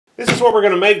This is what we're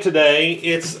going to make today.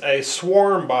 It's a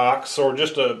swarm box, or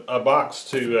just a box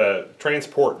to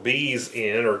transport bees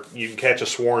in, or you can catch a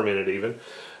swarm in it even.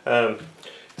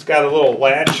 It's got a little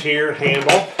latch here,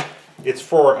 handle. It's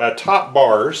for top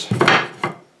bars.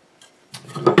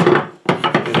 In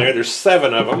there's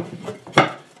 7 of them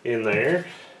in there.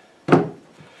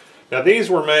 Now these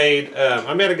were made,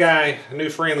 I met a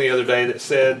new friend the other day that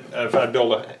said if I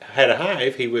had a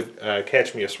hive, he would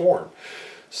catch me a swarm.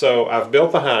 So I've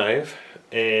built the hive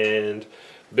and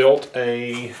built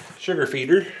a sugar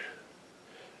feeder,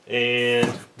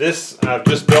 and this I've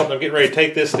just built, and I'm getting ready to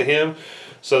take this to him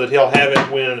so that he'll have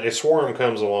it when a swarm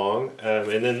comes along,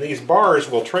 and then these bars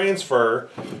will transfer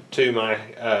to my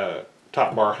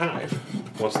top bar hive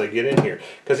once they get in here,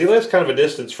 because he lives kind of a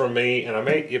distance from me, and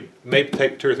it may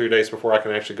take 2 or 3 days before I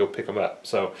can actually go pick them up.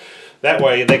 So that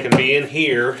way they can be in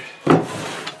here.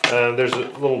 There's a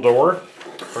little door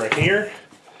right here.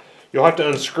 You'll have to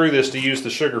unscrew this to use the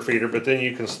sugar feeder, but then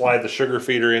you can slide the sugar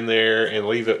feeder in there and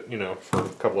leave it, for a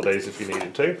couple of days if you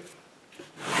needed to.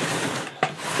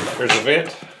 There's a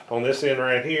vent on this end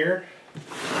right here.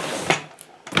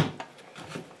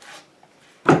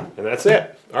 And that's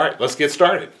it. All right, let's get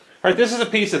started. All right, this is a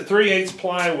piece of 3/8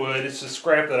 plywood. It's a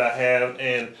scrap that I have,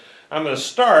 and I'm going to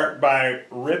start by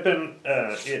ripping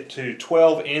it to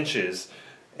 12 inches,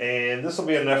 and this will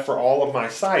be enough for all of my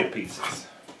side pieces.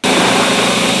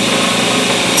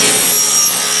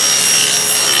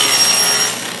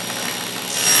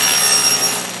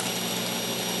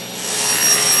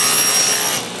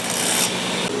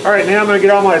 All right, now I'm going to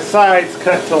get all my sides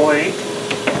cut to length.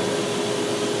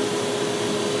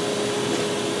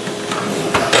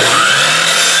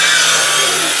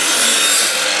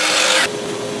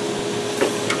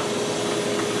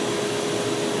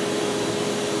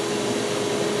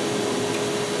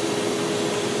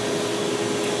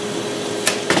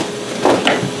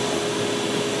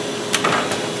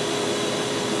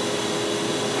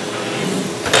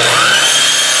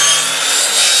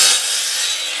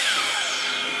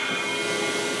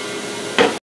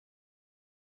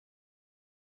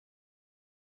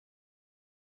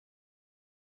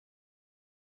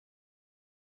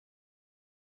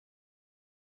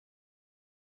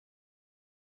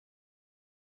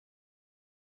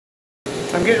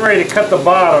 I'm getting ready to cut the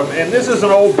bottom, and this is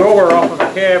an old door off of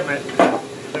a cabinet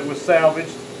that was salvaged,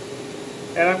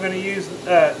 and I'm going to use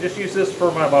just use this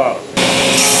for my bottom.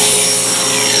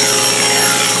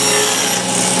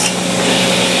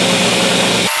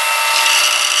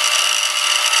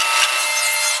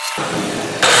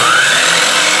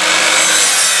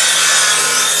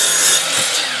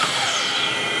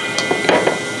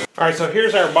 Alright, so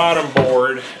here's our bottom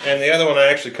board, and the other one I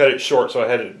actually cut it short, so I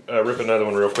had to rip another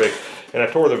one real quick. And I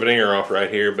tore the veneer off right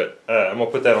here, but I'm going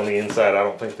to put that on the inside. I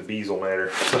don't think the bees will matter,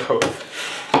 so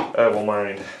I will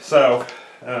mind. So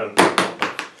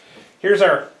here's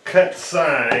our cut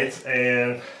sides,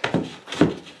 and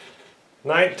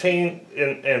 19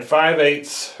 and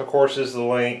 5/8 of course is the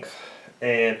length,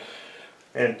 and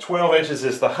 12 inches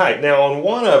is the height. Now on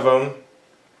one of them,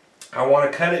 I want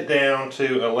to cut it down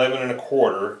to 11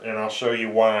 1/4, and I'll show you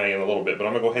why in a little bit, but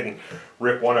I'm going to go ahead and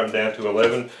rip one of them down to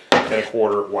 11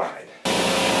 1/4 wide.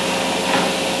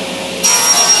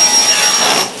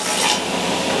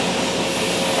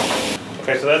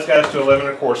 Okay, so that's got us to 11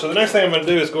 1/4. So the next thing I'm going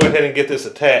to do is go ahead and get this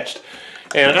attached.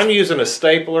 And I'm using a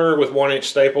stapler with 1-inch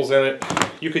staples in it.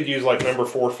 You could use like number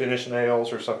 4 finish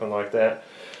nails or something like that.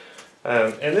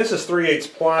 And this is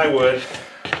 3/8 plywood.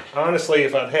 Honestly,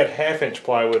 if I'd had 1/2-inch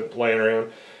plywood laying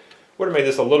around, would have made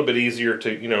this a little bit easier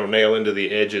to, nail into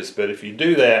the edges. But if you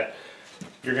do that,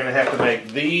 you're going to have to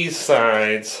make these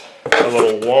sides a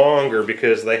little longer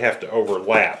because they have to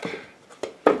overlap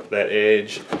that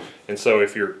edge. And so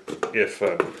if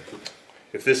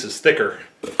this is thicker,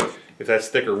 if that's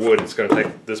thicker wood, it's going to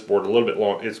take this board a little bit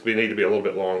long. We need to be a little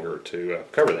bit longer to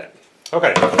cover that.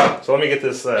 Okay, so let me get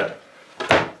this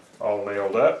all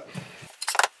nailed up.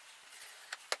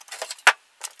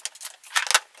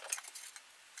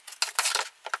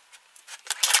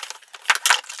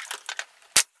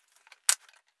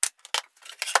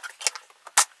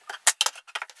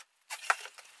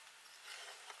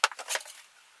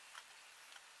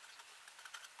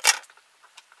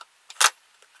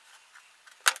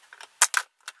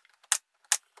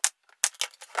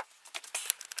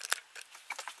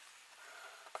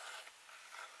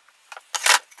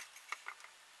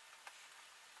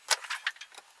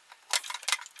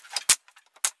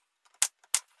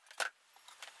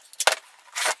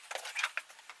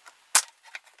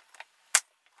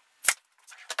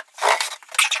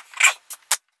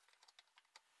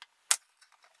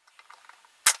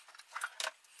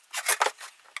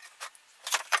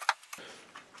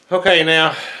 Okay,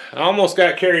 now I almost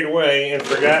got carried away and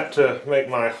forgot to make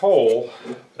my hole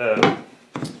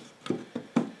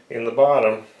in the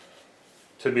bottom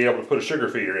to be able to put a sugar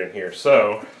feeder in here.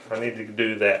 So I need to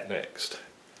do that next.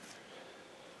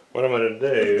 What I'm going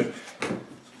to do,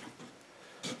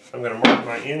 I'm going to mark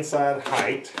my inside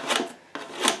height.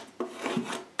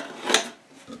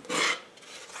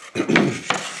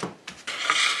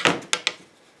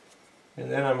 And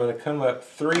then I'm going to come up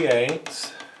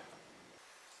 3/8.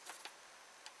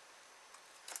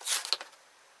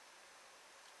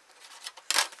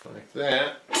 Like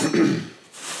that.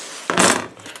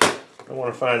 I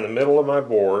want to find the middle of my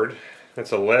board.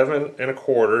 It's 11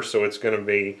 1/4, so it's going to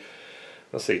be,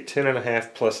 let's see, 10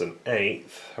 1/2 plus 1/8.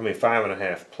 I mean 5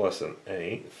 1/2 plus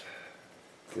 1/8.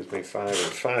 Gives me 5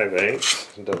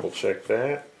 5/8. Double check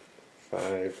that.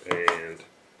 5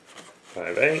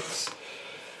 5/8.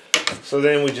 So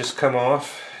then we just come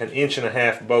off 1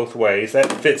 1/2 both ways.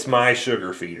 That fits my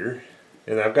sugar feeder.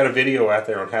 And I've got a video out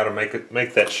there on how to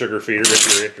make that sugar feeder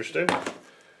if you're interested.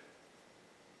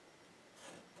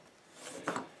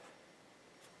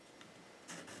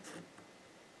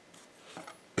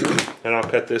 And I'll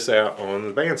cut this out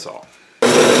on the bandsaw.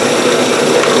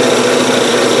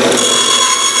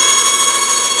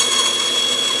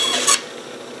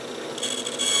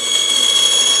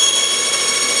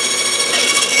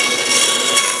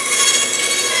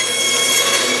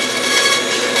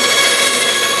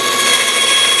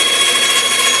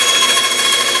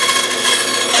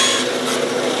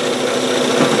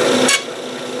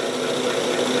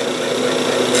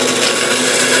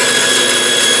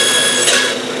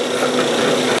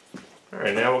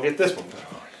 Alright, now we'll get this one put on.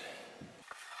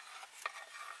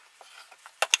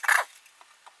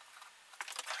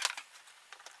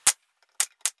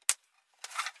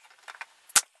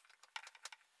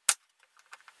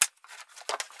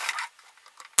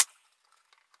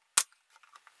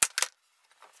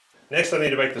 Next I need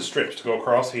to make the strips to go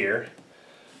across here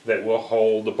that will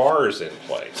hold the bars in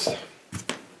place.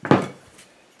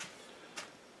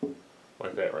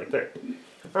 Like that right there.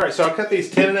 Alright, so I'll cut these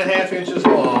 10 1/2 inches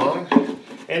long.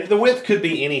 And the width could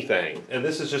be anything. And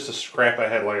this is just a scrap I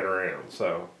had laying around.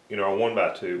 So, you know, a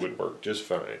 1x2 would work just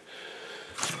fine.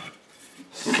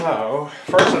 So,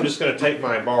 first I'm just going to take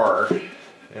my bar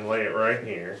and lay it right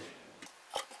here.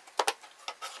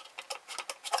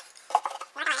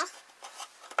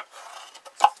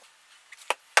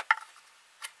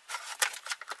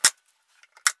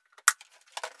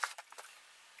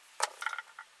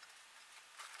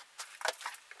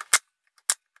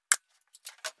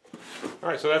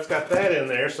 Alright, so that's got that in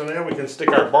there, so now we can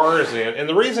stick our bars in. And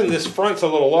the reason this front's a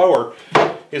little lower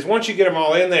is once you get them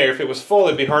all in there, if it was full,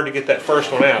 it'd be hard to get that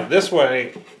first one out. This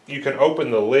way, you can open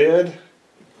the lid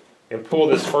and pull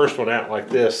this first one out like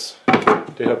this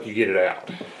to help you get it out.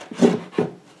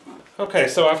 Okay,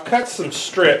 so I've cut some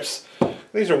strips.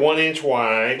 These are 1 inch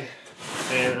wide,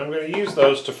 and I'm going to use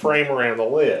those to frame around the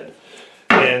lid.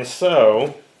 And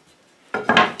so,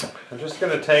 I'm just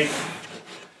going to take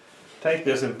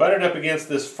this and butt it up against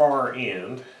this far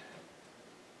end.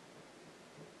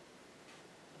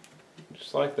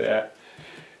 Just like that.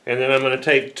 And then I'm going to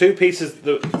take 2 pieces,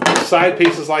 the side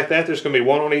pieces like that, there's going to be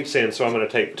 1 on each end, so I'm going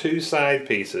to take 2 side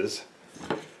pieces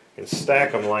and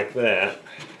stack them like that.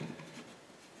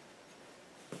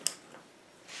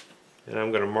 And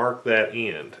I'm going to mark that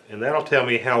end. And that'll tell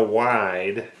me how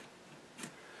wide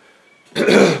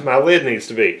my lid needs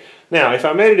to be. Now, if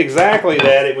I made it exactly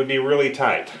that, it would be really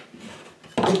tight.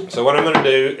 So what I'm going to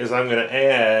do is I'm going to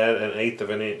add 1/8 of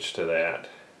an inch to that.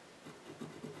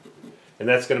 And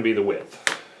that's going to be the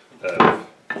width of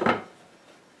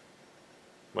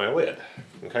my lid.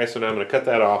 Okay, so now I'm going to cut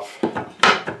that off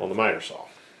on the miter saw.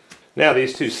 Now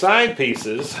these 2 side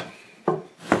pieces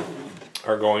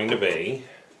are going to be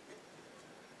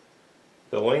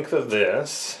the length of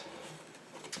this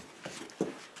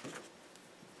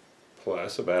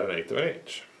plus about 1/8 of an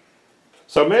inch.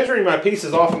 So measuring my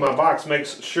pieces off of my box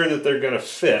makes sure that they're going to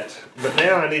fit, but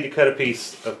now I need to cut a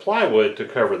piece of plywood to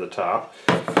cover the top.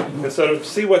 And so to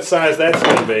see what size that's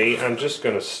going to be, I'm just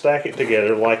going to stack it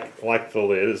together like the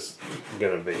lid is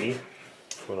going to be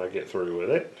when I get through with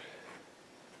it.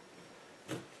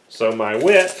 So my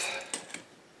width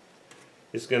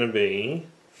is going to be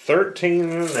 13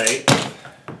 1/8,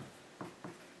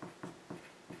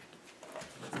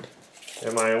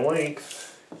 and my length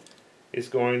is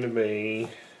going to be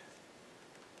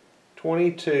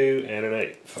 22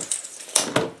 1/8.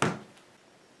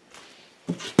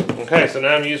 Okay, so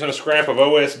now I'm using a scrap of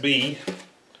OSB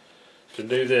to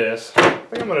do this. I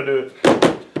think I'm going to do it,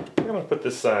 I'm going to put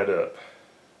this side up.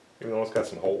 even though it's got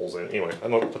some holes in it. Anyway,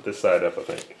 I'm going to put this side up, I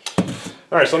think.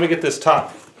 Alright, so let me get this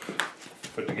top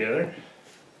put together.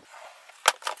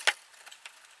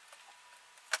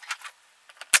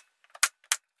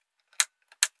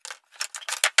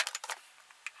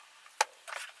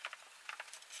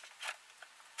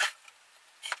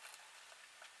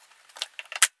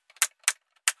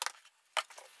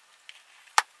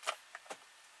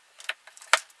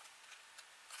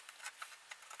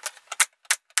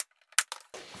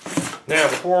 Now,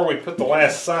 before we put the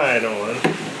last side on,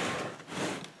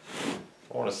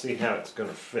 I want to see how it's going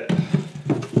to fit.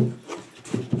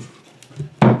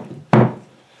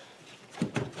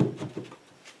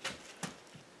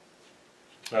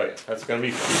 Oh yeah, that's going to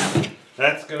be fine.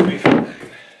 That's going to be fine.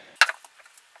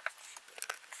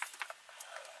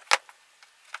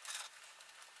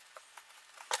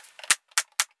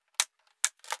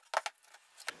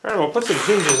 Alright, we'll put some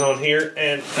hinges on here,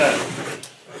 and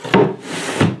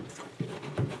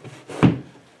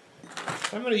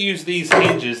I'm going to use these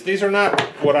hinges. These are not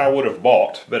what I would have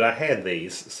bought, but I had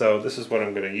these, so this is what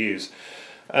I'm going to use.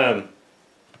 I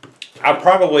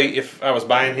probably, if I was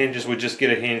buying hinges, would just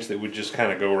get a hinge that would just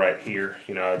kind of go right here.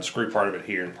 You know, I'd screw part of it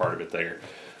here and part of it there.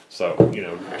 So, you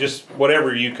know, just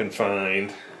whatever you can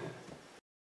find.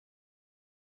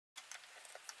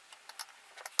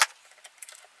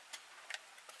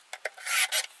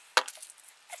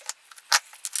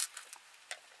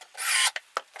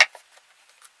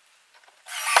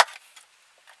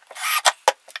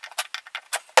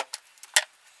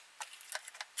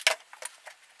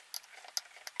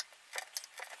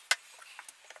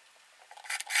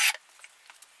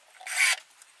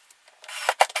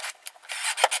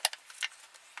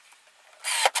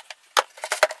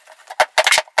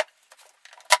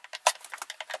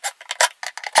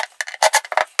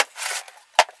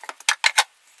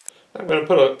 I'm going to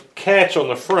put a catch on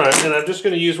the front, and I'm just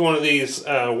going to use one of these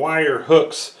wire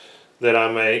hooks that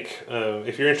I make.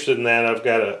 If you're interested in that, I've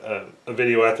got a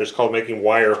video out there. It's called Making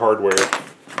Wire Hardware.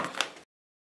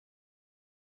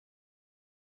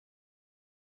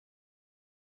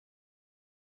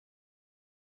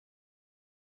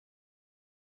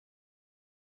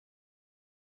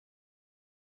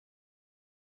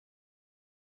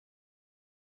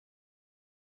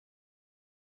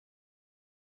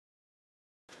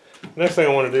 Next thing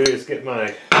I want to do is get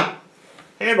my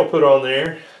handle put on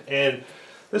there, and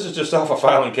this is just off a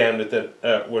filing cabinet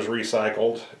that was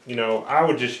recycled. You know, I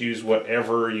would just use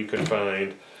whatever you can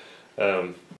find.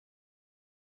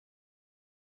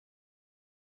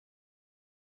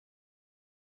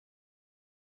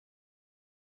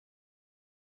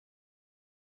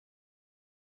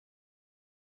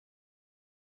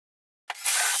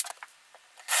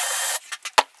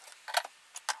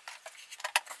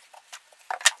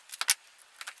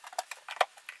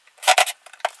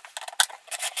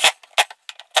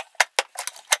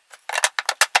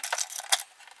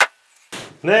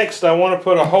 Next, I want to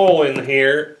put a hole in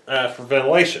here for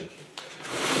ventilation.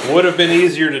 Would have been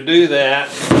easier to do that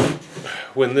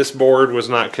when this board was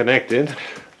not connected,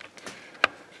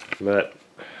 but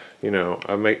you know,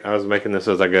 I was making this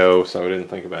as I go, so I didn't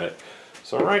think about it.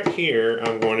 So right here,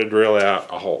 I'm going to drill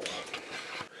out a hole.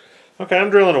 Okay, I'm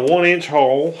drilling a 1-inch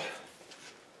hole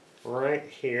right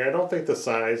here. I don't think the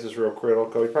size is real critical.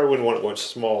 You probably wouldn't want it much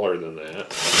smaller than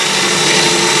that.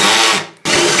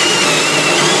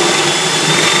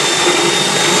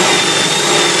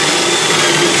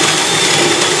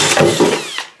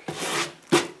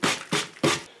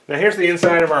 Now here's the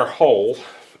inside of our hole,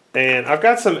 and I've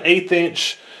got some 1/8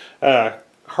 inch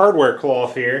hardware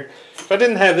cloth here. If I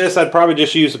didn't have this, I'd probably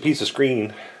just use a piece of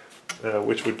screen,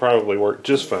 which would probably work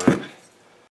just fine.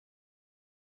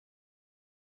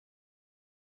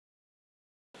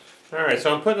 Alright,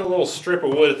 so I'm putting a little strip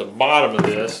of wood at the bottom of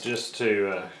this just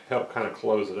to help kind of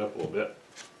close it up a little bit.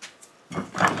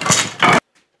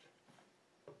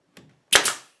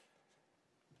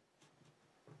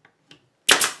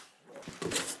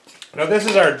 Now this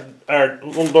is our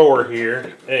little door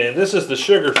here, and this is the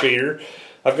sugar feeder.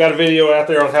 I've got a video out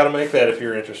there on how to make that if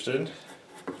you're interested.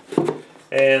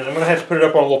 And I'm going to have to put it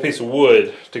up on a little piece of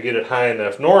wood to get it high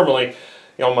enough. Normally,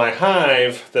 on my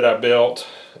hive that I built,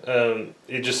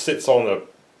 it just sits on the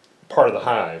part of the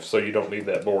hive, so you don't need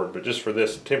that board, but just for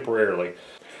this temporarily.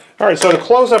 Alright, so to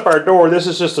close up our door, this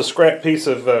is just a scrap piece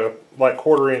of like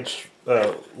 1/4 inch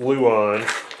Luan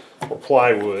or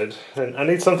plywood, and I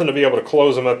need something to be able to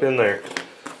close them up in there.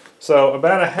 So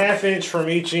about a 1/2 inch from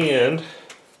each end.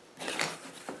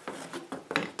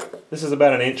 This is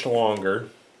about 1 inch longer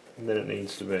than it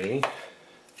needs to be.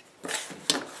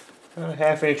 About a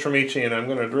 1/2 inch from each end. I'm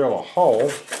going to drill a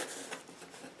hole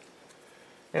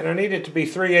And I need it to be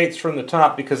 3/8 from the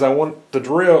top because I want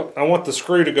the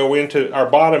screw to go into, our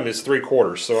bottom is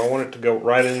 3/4, so I want it to go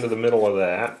right into the middle of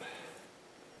that.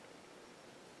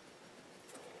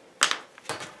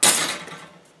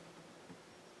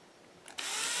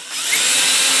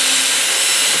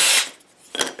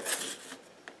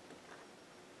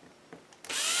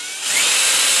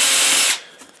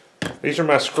 These are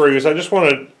my screws. I just want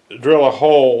to drill a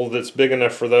hole that's big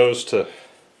enough for those to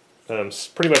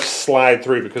pretty much slide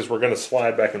through, because we're going to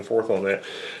slide back and forth on that.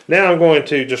 Now I'm going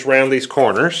to just round these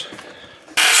corners.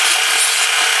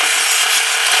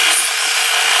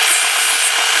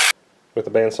 With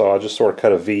the bandsaw, I just sort of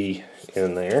cut a V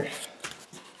in there.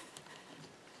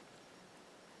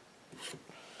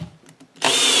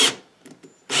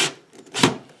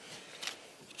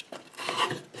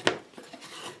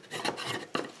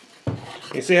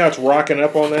 You see how it's rocking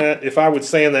up on that? If I would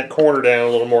sand that corner down a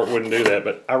little more, it wouldn't do that,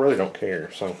 but I really don't care,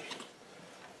 so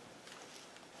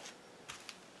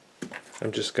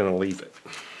I'm just going to leave it.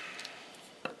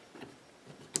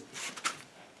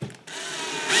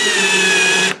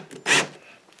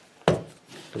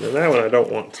 And then that one I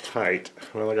don't want tight.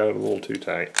 Well, I got it a little too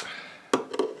tight.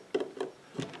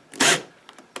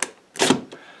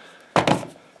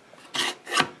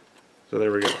 So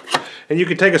there we go. And you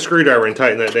could take a screwdriver and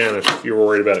tighten that down if you're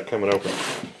worried about it coming open.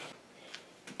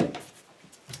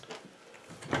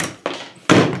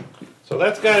 So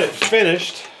that's got it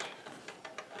finished.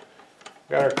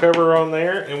 Got our cover on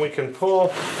there, and we can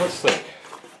pull, let's see.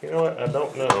 You know what, I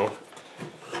don't know.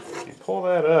 If you pull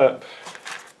that up,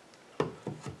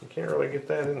 you can't really get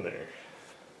that in there.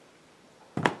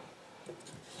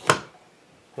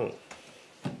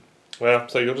 Well,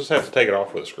 so you'll just have to take it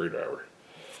off with a screwdriver.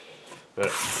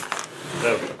 But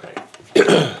that'll be okay.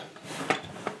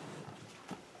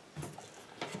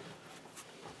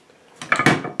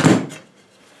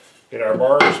 Get our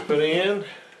bars put in.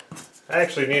 I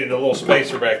actually needed a little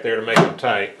spacer back there to make them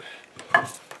tight.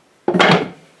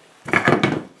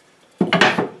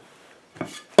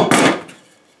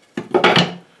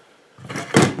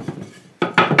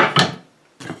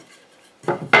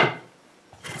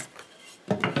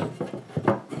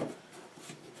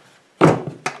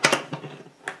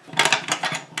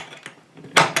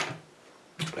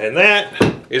 And that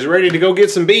is ready to go get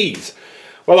some bees.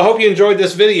 Well, I hope you enjoyed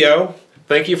this video.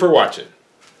 Thank you for watching.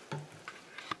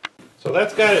 So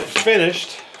that's got it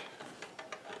finished.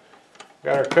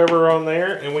 Got our cover on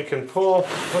there, and we can pull,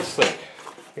 let's see.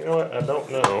 You know what, I don't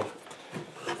know.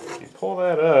 If you pull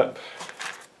that up,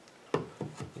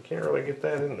 you can't really get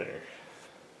that in there.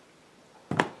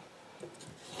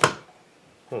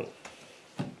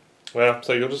 Well,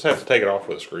 so you'll just have to take it off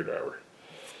with a screwdriver.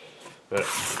 But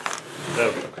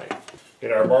that'll be okay.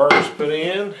 Get our bars put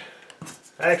in.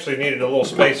 I actually needed a little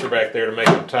spacer back there to make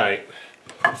them tight.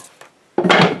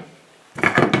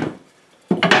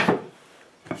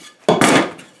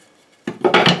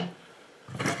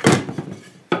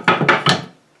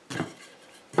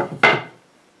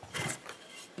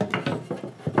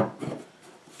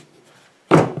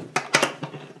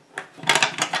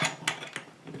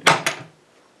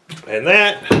 And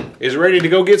that is ready to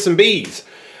go get some bees.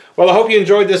 Well, I hope you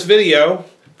enjoyed this video.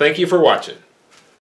 Thank you for watching.